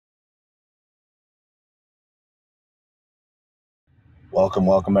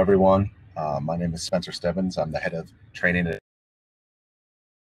Welcome everyone. My name is Spencer Stebbins. I'm the head of training. It's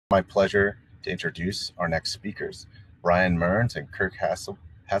my pleasure to introduce our next speakers, Brian Mearns and Kirk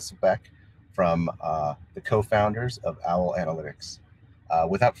Haslbeck from the co-founders of Owl Analytics.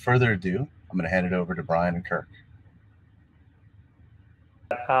 Without further ado, I'm going to hand it over to Brian and Kirk.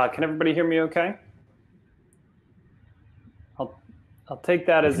 Can everybody hear me okay? I'll take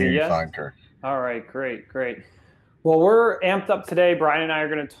that as a yes. Fine, Kirk. All right, great. Well, we're amped up today. Brian and I are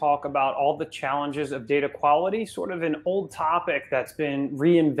going to talk about all the challenges of data quality, sort of an old topic that's been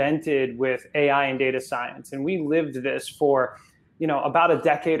reinvented with AI and data science. And we lived this for, about a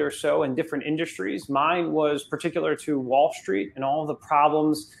decade or so in different industries. Mine was particular to Wall Street and all of the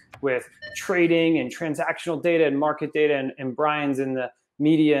problems with trading and transactional data and market data, and Brian's in the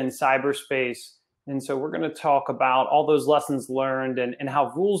media and cyberspace. And so we're going to talk about all those lessons learned and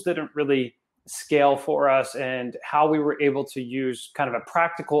how rules didn't really scale for us and how we were able to use kind of a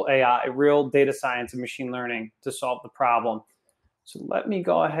practical AI, real data science and machine learning to solve the problem. So let me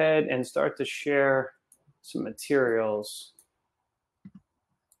go ahead and start to share some materials.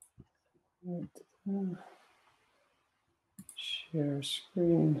 Share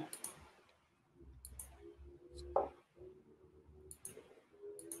screen.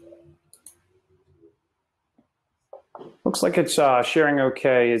 Looks like it's sharing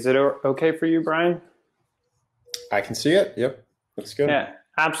okay. Is it okay for you, Brian? I can see it. Yep. Looks good. Yeah,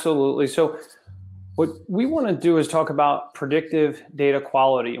 absolutely. So what we want to do is talk about predictive data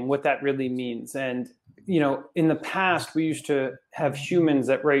quality and what that really means. And, in the past, we used to have humans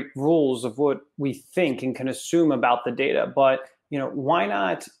that write rules of what we think and can assume about the data. But, why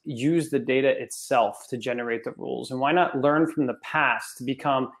not use the data itself to generate the rules? And why not learn from the past to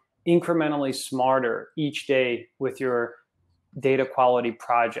become incrementally smarter each day with your data quality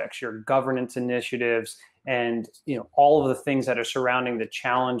projects, your governance initiatives, and all of the things that are surrounding the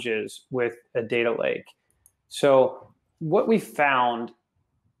challenges with a data lake. So what we found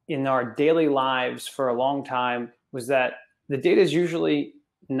in our daily lives for a long time was that the data is usually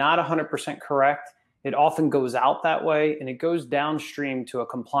not 100% correct. It often goes out that way, and it goes downstream to a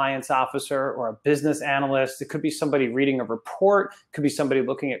compliance officer or a business analyst. It could be somebody reading a report, could be somebody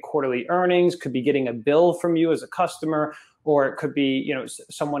looking at quarterly earnings, could be getting a bill from you as a customer, or it could be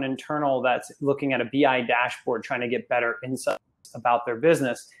someone internal that's looking at a BI dashboard trying to get better insights about their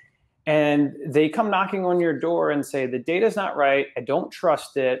business. And they come knocking on your door and say, the data's not right, I don't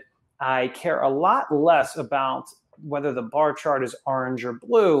trust it, I care a lot less about whether the bar chart is orange or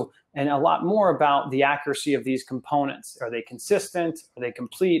blue, and a lot more about the accuracy of these components. Are they consistent? Are they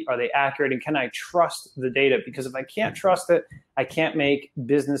complete? Are they accurate? And can I trust the data? Because if I can't trust it, I can't make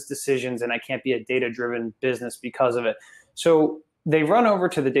business decisions, and I can't be a data-driven business because of it. So they run over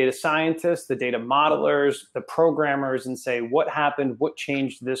to the data scientists, the data modelers, the programmers, and say, what happened? What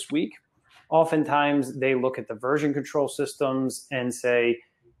changed this week? Oftentimes, they look at the version control systems and say,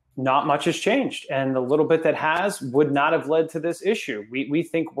 not much has changed. And the little bit that has would not have led to this issue. We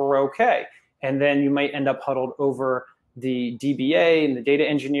think we're okay. And then you might end up huddled over the DBA and the data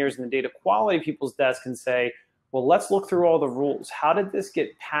engineers and the data quality people's desk and say, well, let's look through all the rules. How did this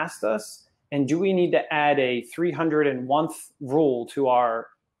get past us? And do we need to add a 301th rule to our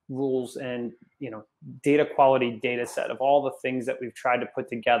rules and data quality data set of all the things that we've tried to put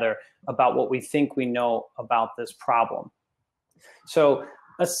together about what we think we know about this problem? So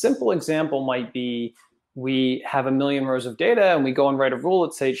a simple example might be we have 1 million rows of data and we go and write a rule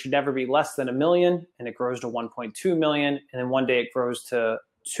that says it should never be less than 1 million, and it grows to 1.2 million, and then one day it grows to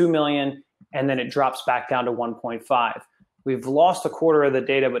 2 million, and then it drops back down to 1.5. We've lost a quarter of the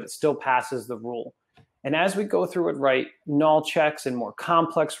data, but it still passes the rule. And as we go through and write null checks and more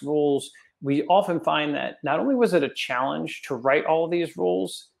complex rules, we often find that not only was it a challenge to write all of these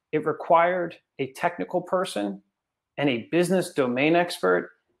rules, it required a technical person and a business domain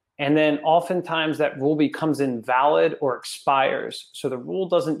expert. And then oftentimes that rule becomes invalid or expires. So the rule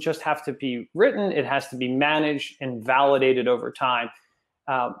doesn't just have to be written, it has to be managed and validated over time.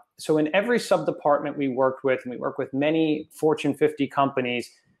 So in every sub-department we worked with, and we work with many Fortune 50 companies,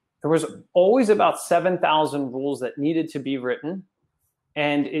 there was always about 7,000 rules that needed to be written.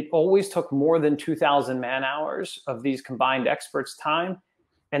 And it always took more than 2,000 man hours of these combined experts' time.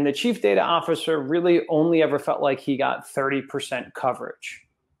 And the chief data officer really only ever felt like he got 30% coverage.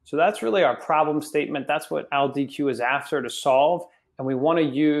 So that's really our problem statement. That's what OwlDQ is after to solve. And we want to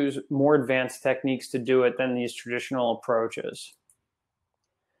use more advanced techniques to do it than these traditional approaches.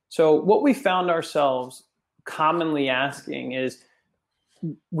 So what we found ourselves commonly asking is,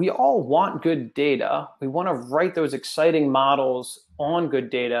 we all want good data. We want to write those exciting models on good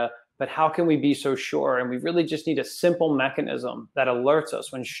data, but how can we be so sure? And we really just need a simple mechanism that alerts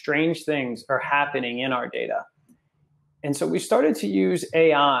us when strange things are happening in our data. And so we started to use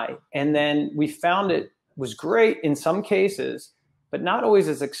AI, and then we found it was great in some cases, but not always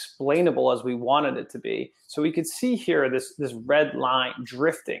as explainable as we wanted it to be. So we could see here this red line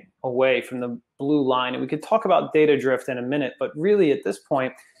drifting away from the blue line. And we could talk about data drift in a minute, but really at this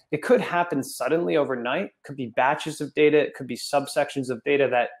point, it could happen suddenly overnight. It could be batches of data. It could be subsections of data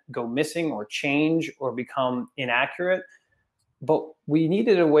that go missing or change or become inaccurate. But we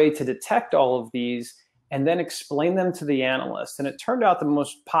needed a way to detect all of these and then explain them to the analyst. And it turned out the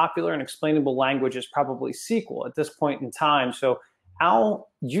most popular and explainable language is probably SQL at this point in time. So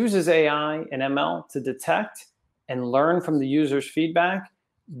Owl uses AI and ML to detect and learn from the user's feedback,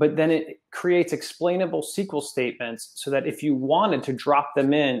 but then it creates explainable SQL statements so that if you wanted to drop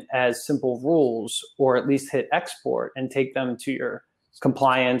them in as simple rules, or at least hit export and take them to your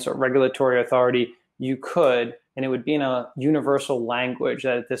compliance or regulatory authority, you could, and it would be in a universal language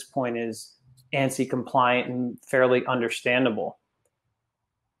that at this point is ANSI compliant and fairly understandable.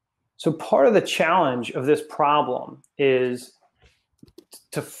 So part of the challenge of this problem is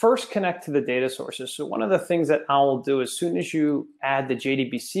to first connect to the data sources. So one of the things that Owl will do as soon as you add the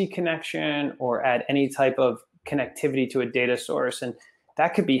JDBC connection or add any type of connectivity to a data source, and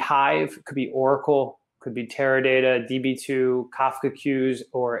that could be Hive, could be Oracle, could be Teradata, DB2, Kafka queues,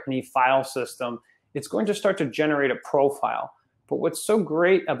 or any file system, it's going to start to generate a profile. But what's so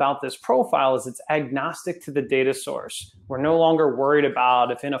great about this profile is it's agnostic to the data source. We're no longer worried about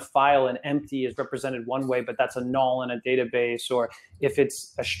if in a file an empty is represented one way, but that's a null in a database, or if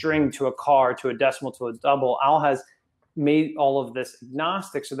it's a string to a car, to a decimal, to a double. Owl has made all of this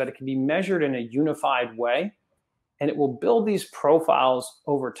agnostic so that it can be measured in a unified way, and it will build these profiles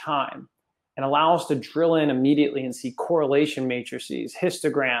over time and allow us to drill in immediately and see correlation matrices,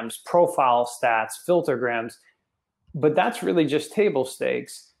 histograms, profile stats, filtergrams. But that's really just table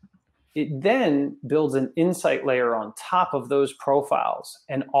stakes. It then builds an insight layer on top of those profiles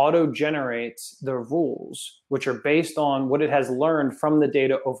and auto-generates the rules, which are based on what it has learned from the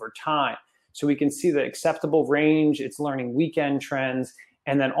data over time. So we can see the acceptable range, it's learning weekend trends,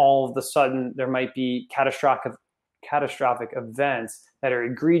 and then all of a sudden there might be catastrophic events that are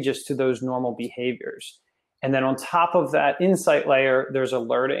egregious to those normal behaviors. And then on top of that insight layer, there's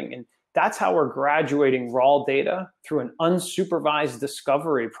alerting. And that's how we're graduating raw data through an unsupervised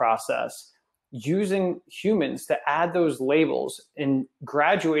discovery process, using humans to add those labels and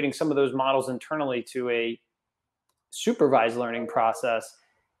graduating some of those models internally to a supervised learning process,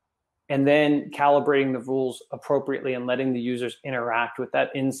 and then calibrating the rules appropriately and letting the users interact with that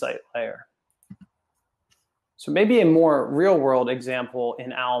insight layer. So maybe a more real world example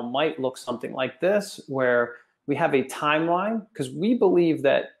in Owl might look something like this, where we have a timeline, because we believe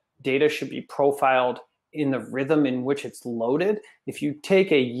that data should be profiled in the rhythm in which it's loaded. If you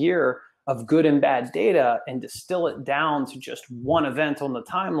take a year of good and bad data and distill it down to just one event on the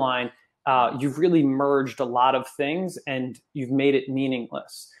timeline, you've really merged a lot of things and you've made it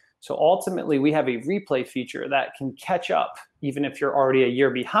meaningless. So ultimately, we have a replay feature that can catch up, even if you're already a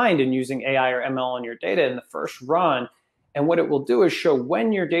year behind in using AI or ML on your data in the first run. And what it will do is show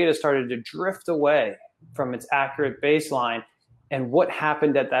when your data started to drift away from its accurate baseline and what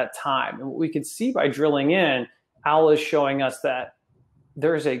happened at that time. And what we can see by drilling in, Owl is showing us that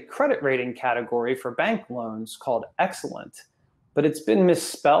there's a credit rating category for bank loans called excellent, but it's been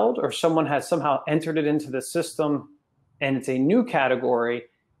misspelled, or someone has somehow entered it into the system and it's a new category.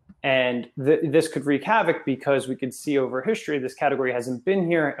 And this could wreak havoc, because we could see over history this category hasn't been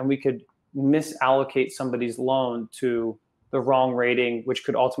here, and we could misallocate somebody's loan to the wrong rating, which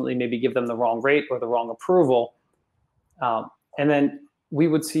could ultimately maybe give them the wrong rate or the wrong approval. And then we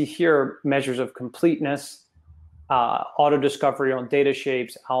would see here measures of completeness, auto discovery on data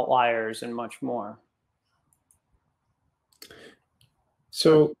shapes, outliers, and much more.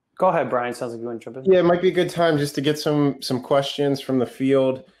 So go ahead, Brian. Sounds like you want to jump in. Yeah, it might be a good time just to get some questions from the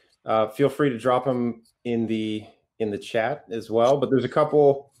field. Feel free to drop them in the chat as well. But there's a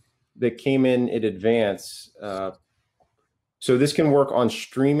couple that came in advance. So this can work on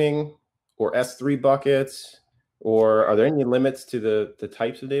streaming or S3 buckets. Or are there any limits to the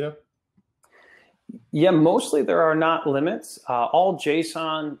types of data? Yeah, mostly there are not limits. All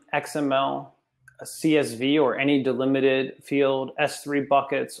JSON, XML, CSV, or any delimited field, S3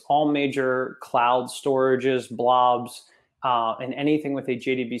 buckets, all major cloud storages, blobs, and anything with a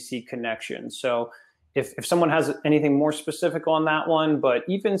JDBC connection. So if someone has anything more specific on that one, but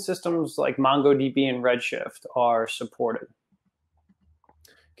even systems like MongoDB and Redshift are supported.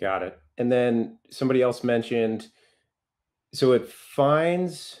 Got it. And then somebody else mentioned, so it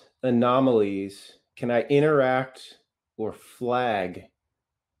finds anomalies, can I interact or flag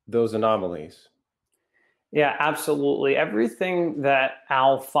those anomalies? Yeah, absolutely. Everything that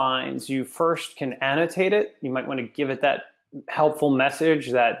Owl finds, you first can annotate it. You might want to give it that helpful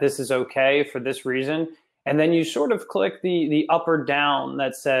message that this is okay for this reason. And then you sort of click the up or down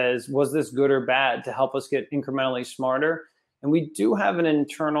that says, was this good or bad, to help us get incrementally smarter. And we do have an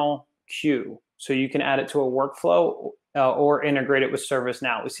internal queue, so you can add it to a workflow or integrate it with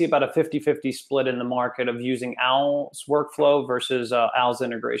ServiceNow. We see about a 50-50 split in the market of using Owl's workflow versus Owl's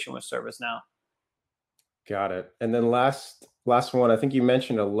integration with ServiceNow. Got it. And then last one, I think you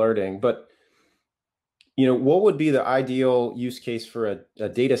mentioned alerting, but what would be the ideal use case for a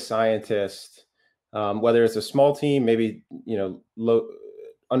data scientist, whether it's a small team, maybe,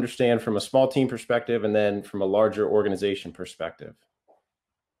 understand from a small team perspective and then from a larger organization perspective?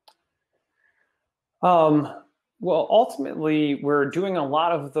 Well, ultimately, we're doing a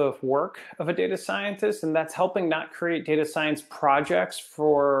lot of the work of a data scientist, and that's helping not create data science projects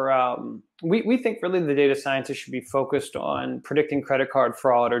for, we think really the data scientist should be focused on predicting credit card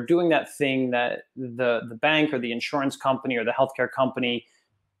fraud, or doing that thing that the bank or the insurance company or the healthcare company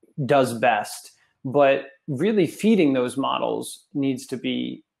does best. But really feeding those models needs to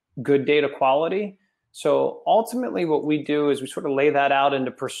be good data quality. So ultimately what we do is we sort of lay that out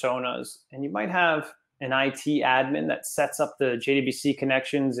into personas, and you might have an IT admin that sets up the JDBC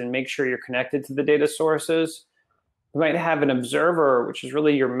connections and makes sure you're connected to the data sources. You might have an observer, which is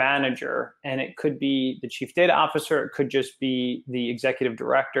really your manager, and it could be the chief data officer, it could just be the executive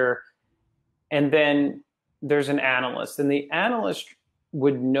director. And then there's an analyst, and the analyst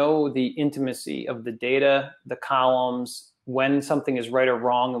would know the intimacy of the data, the columns, when something is right or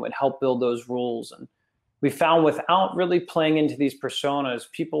wrong, and would help build those rules. And we found without really playing into these personas,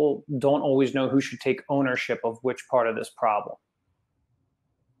 people don't always know who should take ownership of which part of this problem.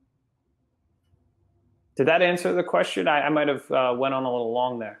 Did that answer the question? I might have went on a little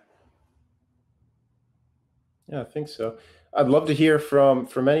long there. Yeah, I think so. I'd love to hear from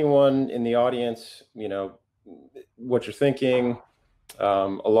anyone in the audience, what you're thinking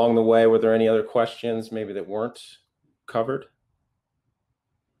along the way. Were there any other questions maybe that weren't covered?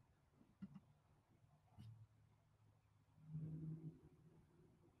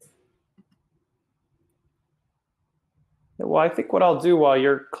 Well, I think what I'll do while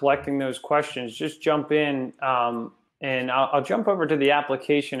you're collecting those questions, just jump in and I'll jump over to the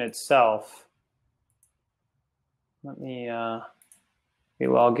application itself. Let me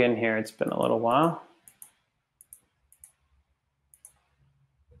log in here. It's been a little while.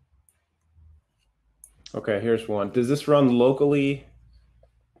 Okay, here's one. Does this run locally?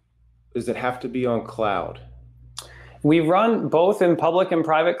 Does it have to be on cloud? We run both in public and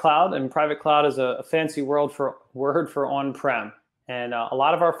private cloud, and private cloud is a fancy word for on-prem. And a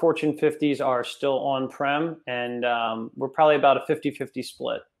lot of our Fortune 50s are still on-prem, and we're probably about a 50-50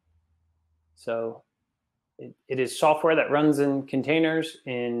 split. So it is software that runs in containers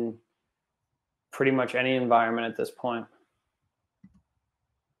in pretty much any environment at this point.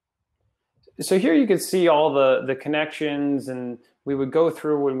 So here you can see all the connections, and we would go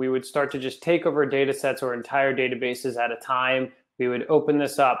through when we would start to just take over data sets or entire databases at a time. We would open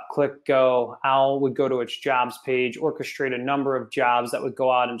this up, click go. Owl would go to its jobs page, orchestrate a number of jobs that would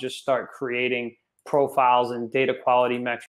go out and just start creating profiles and data quality metrics